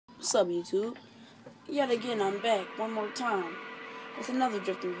What's up, YouTube? Yet again, I'm back one more time with another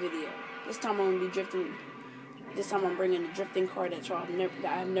drifting video. This time I'm gonna be drifting. This time I'm bringing a drifting car that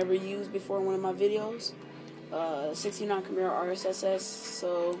I've never used before in one of my videos. 69 Camaro RSSS.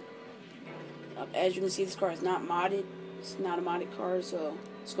 So as you can see, this car is not modded. It's not a modded car, so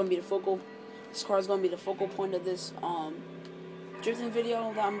it's gonna be the focal. This car is gonna be the focal point of this drifting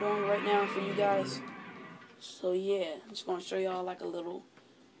video that I'm doing right now for you guys. So yeah, I'm just gonna show y'all like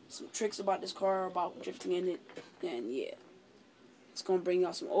some tricks about this car, about drifting in it, and yeah, it's gonna bring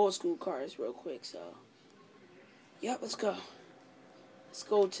y'all some old school cars real quick. So, yep, let's go. Let's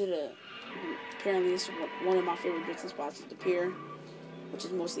go to the. Apparently, it's one of my favorite drifting spots is the pier, which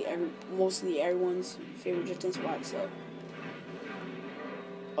is mostly everyone's favorite drifting spot. So,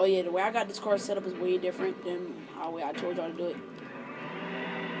 oh yeah, the way I got this car set up is way different than how I told y'all to do it.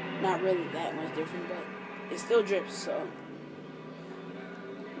 Not really that much different, but it still drifts. So.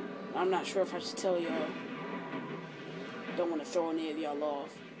 I'm not sure if I should tell y'all. Don't want to throw any of y'all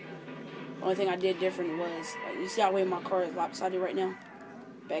off. The only thing I did different was, like, you see how way my car is lopsided right now?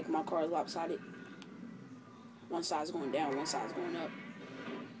 Back of my car is lopsided. One side's going down, one side's going up.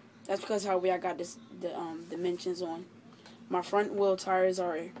 That's because how way I got the dimensions on. My front wheel tires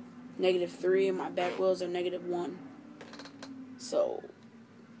are -3 and my back wheels are -1. So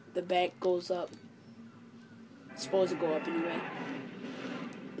the back goes up. It's supposed to go up anyway.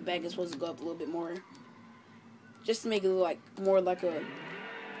 The back is supposed to go up a little bit more, just to make it look like more like a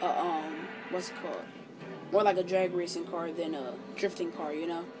what's it called? More like a drag racing car than a drifting car, you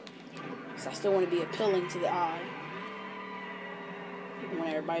know. So I still want to be appealing to the eye. I want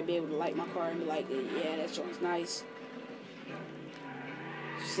everybody to be able to like my car and be like, yeah, that joint's nice.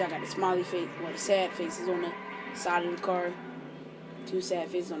 See, I got the smiley face, well, the sad faces on the side of the car. 2 sad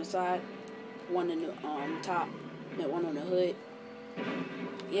faces on the side, one in the top, and one on the hood.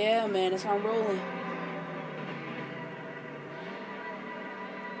 Yeah, man, that's how I'm rolling.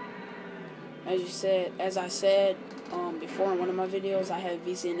 As I said before in one of my videos, I have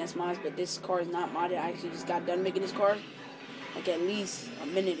VCNS mods, but this car is not modded. I actually just got done making this car like at least a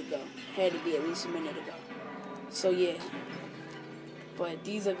minute ago. Had to be at least a minute ago. So yeah, but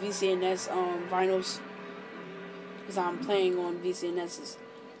these are VCNS vinyls because I'm playing on VCNS's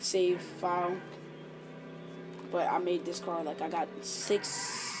save file. But I made this car, like I got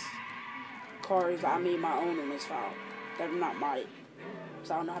 6 cars I made my own in this file that are not modded.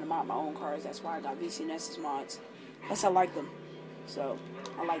 So I don't know how to mod my own cars. That's why I got VCNS's mods. Plus I like them. So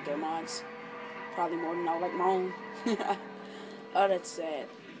I like their mods. Probably more than I like my own. Oh, that's sad.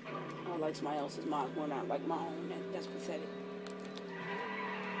 I like somebody else's mods more than I like my own. That's pathetic.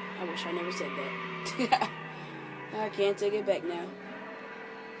 I wish I never said that. I can't take it back now.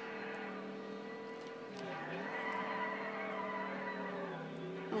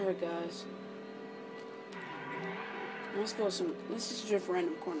 Alright, guys. Let's just drift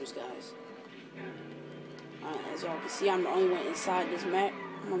random corners, guys. As y'all can see, I'm the only one inside this map.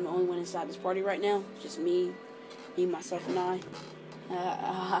 I'm the only one inside this party right now. Just me, myself, and I.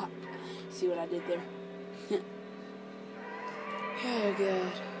 See what I did there? Oh,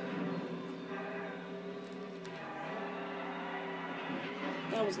 God.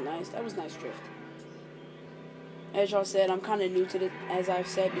 That was nice. That was nice drift. As y'all said, I'm kind of new to this. As I've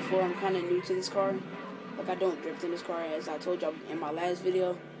said before, I'm kind of new to this car. Like, I don't drift in this car. As I told y'all in my last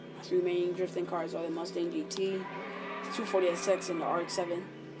video, my 3 main drifting cars are the Mustang GT, the 240SX, and the RX-7.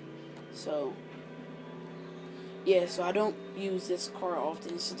 So, yeah, so I don't use this car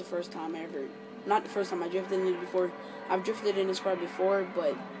often. This is the first time ever. Not the first time I drifted in it before. I've drifted in this car before,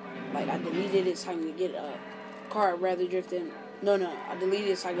 but, like, I deleted it so I can get a car I'd rather drift in. No, I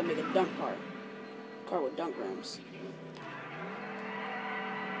deleted it so I can make a dunk car. Car with dunk rims.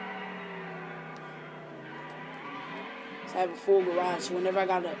 So I have a full garage. So whenever I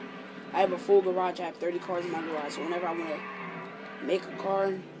have a full garage. I have 30 cars in my garage. So whenever I want to make a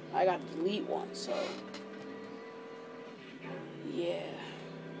car, I got to delete one. So yeah,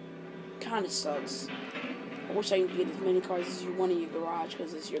 kind of sucks. I wish I could get as many cars as you want in your garage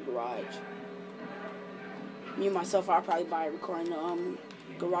because it's your garage. Me myself, I'll probably buy a car in the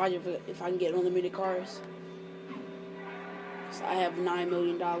garage if I can get unlimited cars. So I have $9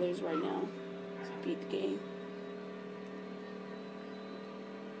 million right now to beat the game.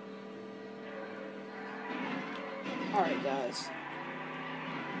 Alright, guys.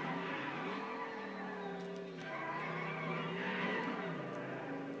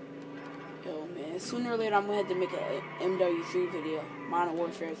 Yo, man, sooner or later I'm gonna have to make a MW3 video, Modern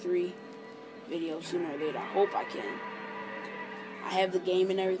Warfare 3 video sooner or later. I hope I can. I have the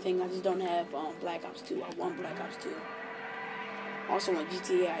game and everything. I just don't have Black Ops 2. I want Black Ops 2. Also want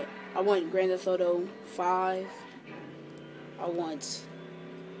GTA. I want Grand Theft Auto 5. I want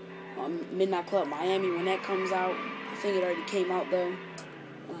Midnight Club Miami when that comes out. I think it already came out though.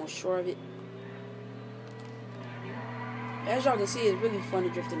 Almost sure of it. As y'all can see, it's really fun to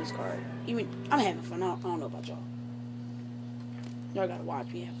drift in this car. Even I'm having fun. I don't know about y'all. Y'all gotta watch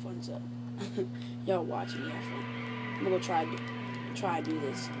me have fun, so y'all watch me have fun. I'm gonna try to do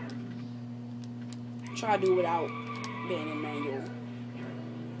this. Try to do it without being in manual.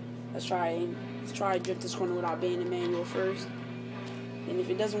 Let's try to drift this corner without being in manual first. And if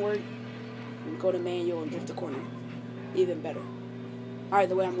it doesn't work, go to manual and drift the corner. Even better.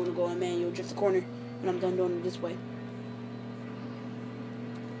 Either way, I'm gonna go in manual, drift the corner when I'm done doing it this way.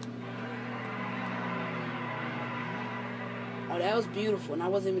 Oh, that was beautiful, and I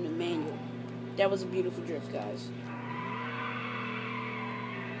wasn't even in manual. That was a beautiful drift, guys.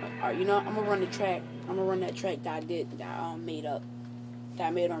 Alright, you know, I'm gonna run the track. I'm gonna run that track that I made up. That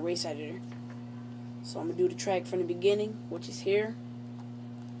I made on Race Editor. So I'm gonna do the track from the beginning, which is here,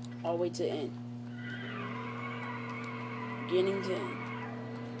 all the way to the end. Beginning to end.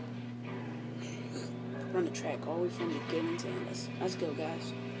 Run the track all the way from the beginning to end. Let's go,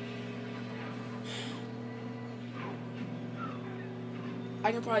 guys.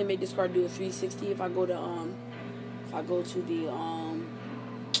 I can probably make this car do a 360 if I go to the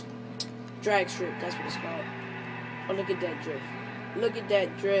drag strip. That's what it's called. Oh, look at that drift. Look at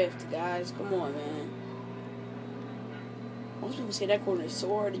that drift, guys. Come on, man. Most people say that corner is so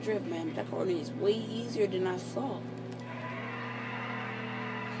hard to drift, man. But that corner is way easier than I thought.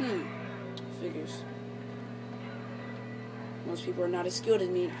 Figures. Most people are not as skilled as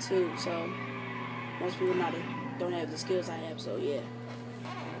me, too. So, most people don't have the skills I have. So, yeah.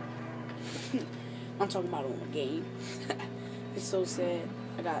 I'm talking about on the game. It's so sad.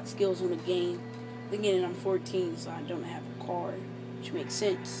 I got skills on the game. Again, I'm 14, so I don't have a car, which makes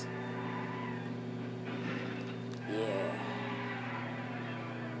sense. Yeah.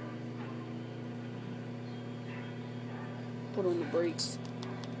 Put on the brakes.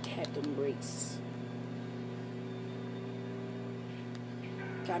 Tap them brakes.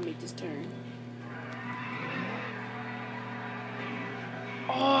 Gotta make this turn.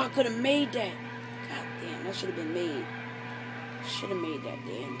 Oh, I could have made that. God damn, that should have been made. Should have made that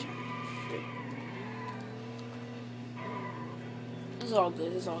damn turn. Shit. It's all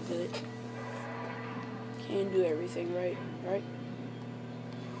good. It's all good. Can't do everything right, right?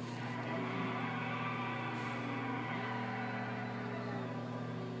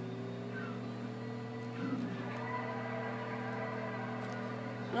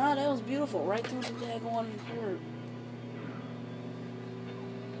 Nah, that was beautiful. Right through the daggone curb.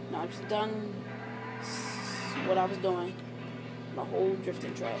 Now I've just done what I was doing. My whole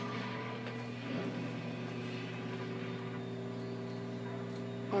drifting track.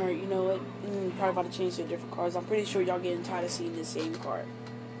 Alright, you know what? Probably about to change to different cars. I'm pretty sure y'all getting tired of seeing the same car.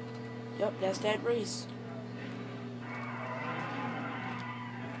 Yep, that's that race.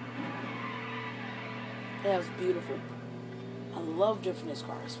 That was beautiful. I love drifting this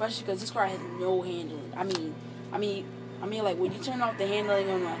car, especially because this car has no handling. I mean, like when you turn off the handling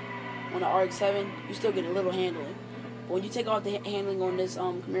on the RX-7, you still get a little handling. But when you take off the handling on this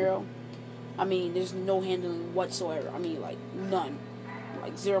Camaro, I mean, there's no handling whatsoever. I mean, like none,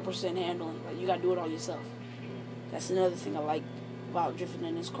 like 0% handling. Like you gotta do it all yourself. That's another thing I like about drifting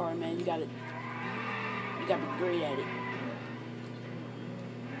in this car, man. You gotta be great at it.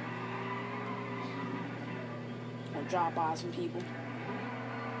 Or drive by some people.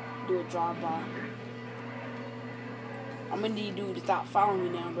 Do a drive by. I'm gonna need you to stop following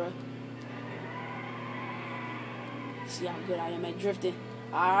me now, bro. See how good I am at drifting.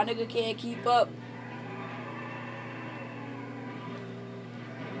 Ah, nigga can't keep up.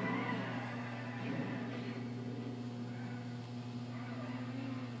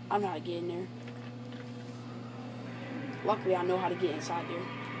 I know how to get in there. Luckily, I know how to get inside there.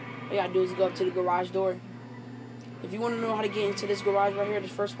 All you gotta do is go up to the garage door. If you want to know how to get into this garage right here,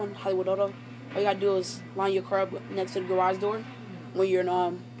 this first one, Hollywood Auto, all you gotta do is line your car up next to the garage door when you're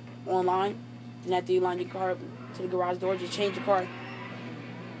online. And after you line your car up to the garage door, just change your car.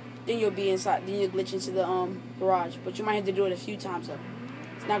 Then you'll be inside. Then you'll glitch into the garage. But you might have to do it a few times though.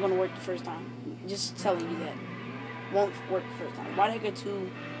 It's not gonna work the first time. Just telling you that. Won't work the first time. Why the heck are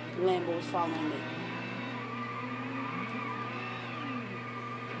two Lambos following me?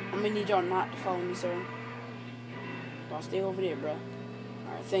 I'm gonna need y'all not to follow me, sir. I'll stay over there, bro.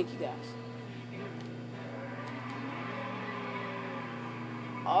 Alright, thank you guys.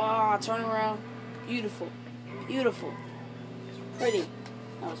 Ah, turn around. Beautiful. Beautiful. Pretty.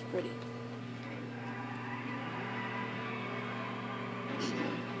 That was pretty.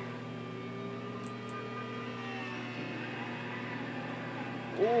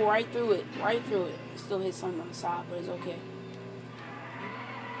 Oh, right through it. Right through it. Still hit something on the side, but it's okay.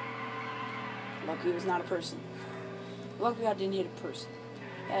 Lucky it was not a person. Luckily I didn't hit a person.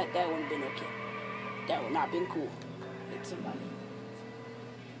 That wouldn't have been okay. That would not have been cool. Hit somebody.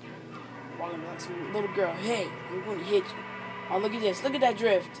 Walking like some little girl. Hey, I'm going to hit you. Oh, look at this. Look at that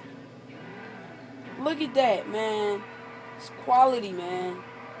drift. Look at that, man. It's quality, man.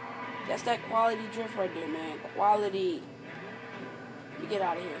 That's that quality drift right there, man. Quality. Let me get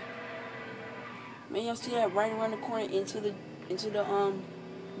out of here. Man, y'all see that right around the corner into the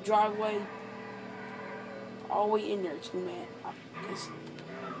driveway? All the way in there too, man.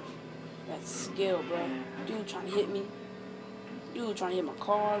 That's skill, bro. Dude trying to hit me. Dude trying to hit my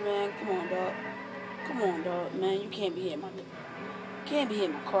car, man. Come on, dog. Come on, dog, man. You can't be hitting my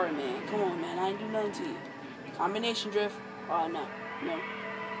car, man. Come on, man. I ain't do nothing to you. Combination drift? Oh, no. No.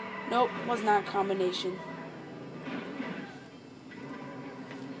 Nope, was not combination.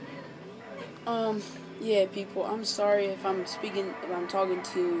 Yeah, people, I'm sorry if I'm talking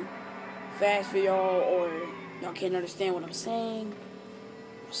too fast for y'all, or y'all can't understand what I'm saying.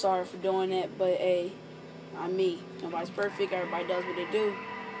 I'm sorry for doing that, but hey, I'm me. Nobody's perfect. Everybody does what they do.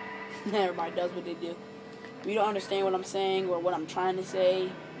 Everybody does what they do. If you don't understand what I'm saying or what I'm trying to say,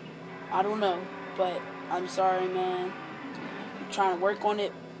 I don't know, but I'm sorry, man. I'm trying to work on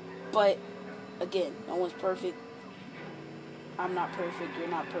it, but again, no one's perfect. I'm not perfect. You're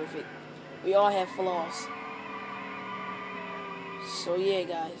not perfect. We all have flaws. So yeah,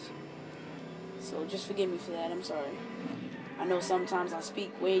 guys. So just forgive me for that. I'm sorry. I know sometimes I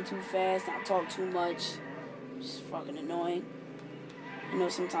speak way too fast and I talk too much. It's fucking annoying. I know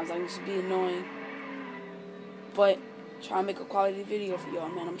sometimes I can just be annoying. But try to make a quality video for y'all,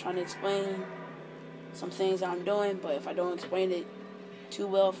 man. I'm trying to explain some things that I'm doing, but if I don't explain it too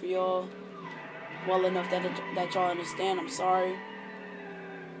well for y'all, well enough that y'all understand, I'm sorry.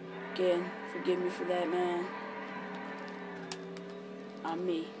 Again, forgive me for that, man. I'm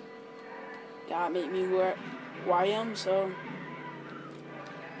me. God made me who I am, so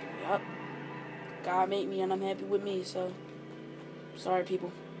yep. God made me and I'm happy with me, so sorry,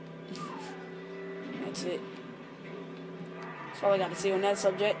 people. That's it. That's all I got to say on that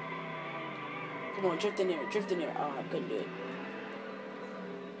subject. Come on, drift in there, drift in there. Oh, I couldn't do it.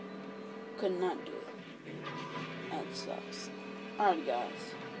 Could not do it. That sucks. Alright, guys.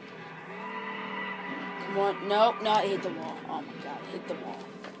 Come on. Nope, no, it hit the wall. Oh my god, it hit the wall.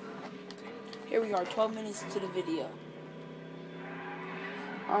 Here we are, 12 minutes into the video.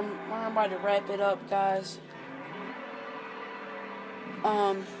 I'm about to wrap it up, guys.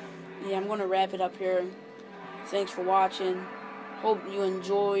 Yeah, I'm gonna wrap it up here. Thanks for watching. Hope you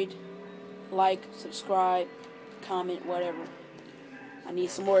enjoyed. Like, subscribe, comment, whatever. I need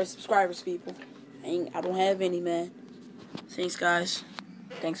some more subscribers, people. I don't have any, man. Thanks, guys.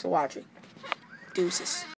 Thanks for watching. Deuces.